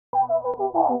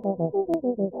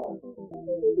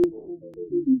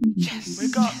Yes.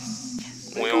 Wake up.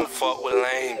 We don't fuck with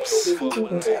lames.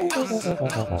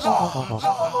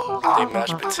 They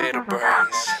mashed potato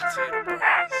brains.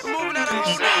 Moving out of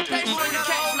home now. Pay for your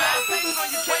case, man. Pay for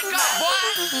your case. Wake up, boy.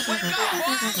 Wake up,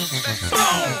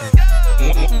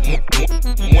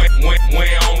 boy. We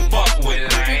don't fuck with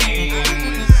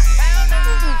lames.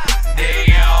 They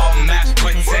all mashed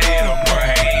potato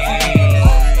brains.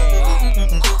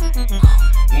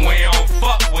 We don't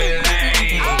fuck with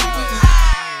lames.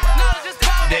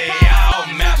 They all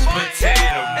mashed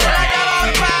potato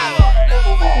brains.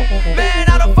 Man,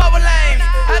 I don't fuck with lames.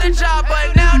 Had a job,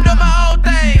 but now I'm doing my own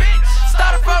thing.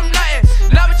 Started from nothing.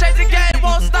 Never change the game.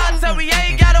 Won't start till we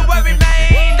ain't gotta worry,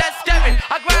 man. That's scamming.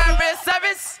 I grind real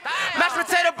service. Mashed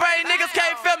potato brain, niggas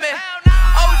can't feel me.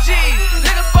 OG,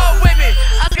 niggas fuck with me.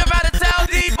 I skip out of town,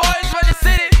 D-Boyz run the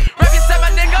city. Represent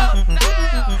my nigga.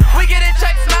 We getting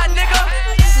checks, my nigga.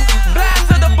 Blast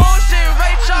to the bullshit,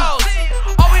 Ray Charles.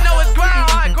 All we know is grind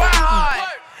hard, grind hard.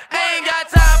 Ain't got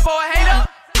time for a hater.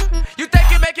 You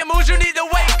think you're making moves, you need to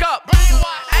wake up.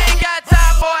 Ain't got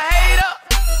time for a hater.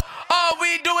 All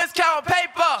we do is count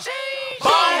paper.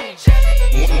 Boom.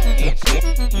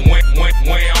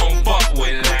 We don't fuck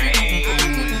with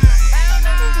lames.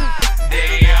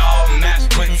 They all mashed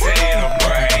potato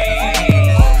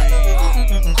brains.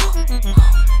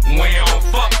 We don't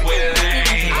fuck with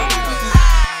lames.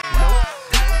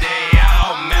 They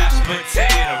all mashed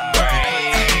potato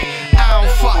brains. I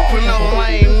don't fuck with no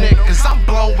lame niggas. I'm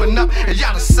blowing up and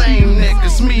y'all the same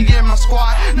niggas. Me and my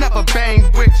squad never bang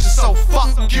with you, so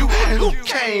fuck you and who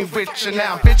came with you.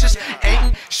 Now bitches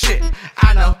ain't shit,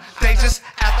 I know. They just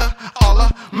after all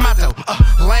of my dough.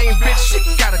 Lame bitch, she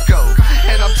gotta go.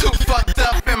 And I'm too fucked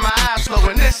up in my eyes low,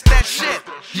 and it's that shit.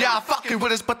 Y'all fucking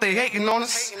with us, but they hating on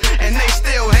us. And they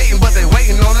still hating, but they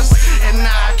waiting on us. And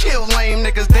now I kill lame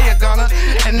niggas, they are gonna.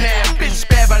 And that bitch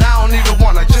bad, but I don't even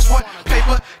wanna. Just want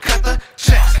paper, cut the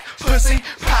checks. Pussy,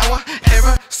 power, and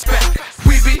respect.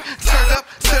 We be turned up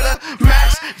to the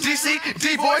max. DC,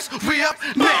 D-Boyz, we up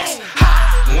next.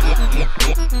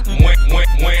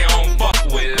 We don't fuck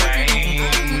with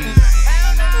lames.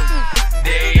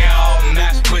 They all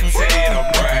mashed potato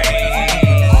brains.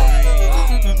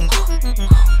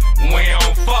 We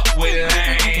don't fuck with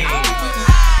lames.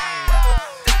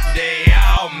 They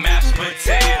all mashed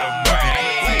potato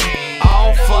brains. I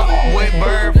don't fuck with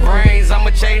bird brains.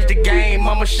 I'ma change the game,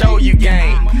 I'ma show you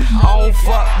game. I don't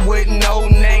fuck with no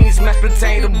names. Mashed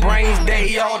potato brains,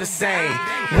 they all the same.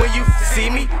 When you see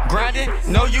me grinding,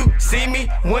 know you see me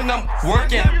when I'm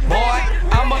working. Boy,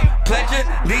 I'm a pledge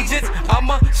allegiance, I'm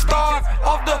a star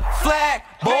off the flag.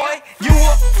 Boy, you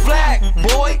a flag,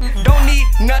 boy, don't need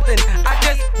nothing, I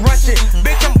just run shit.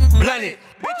 Bitch, I'm blunted.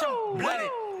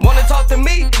 Wanna talk to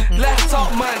me? Let's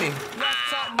talk money.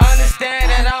 Understand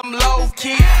that I'm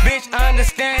low-key, bitch,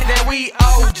 understand that we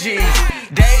OGs.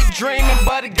 Daydreaming,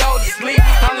 but to go to sleep.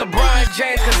 I'm LeBron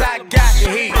James, cause I got the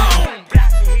heat.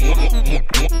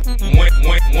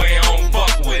 We don't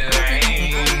fuck with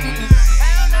lames.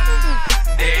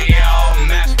 They all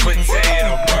mashed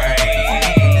potato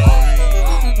brains.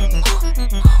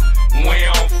 We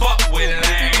don't fuck with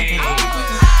lames.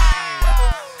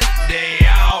 They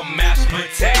all mashed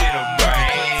potato brains.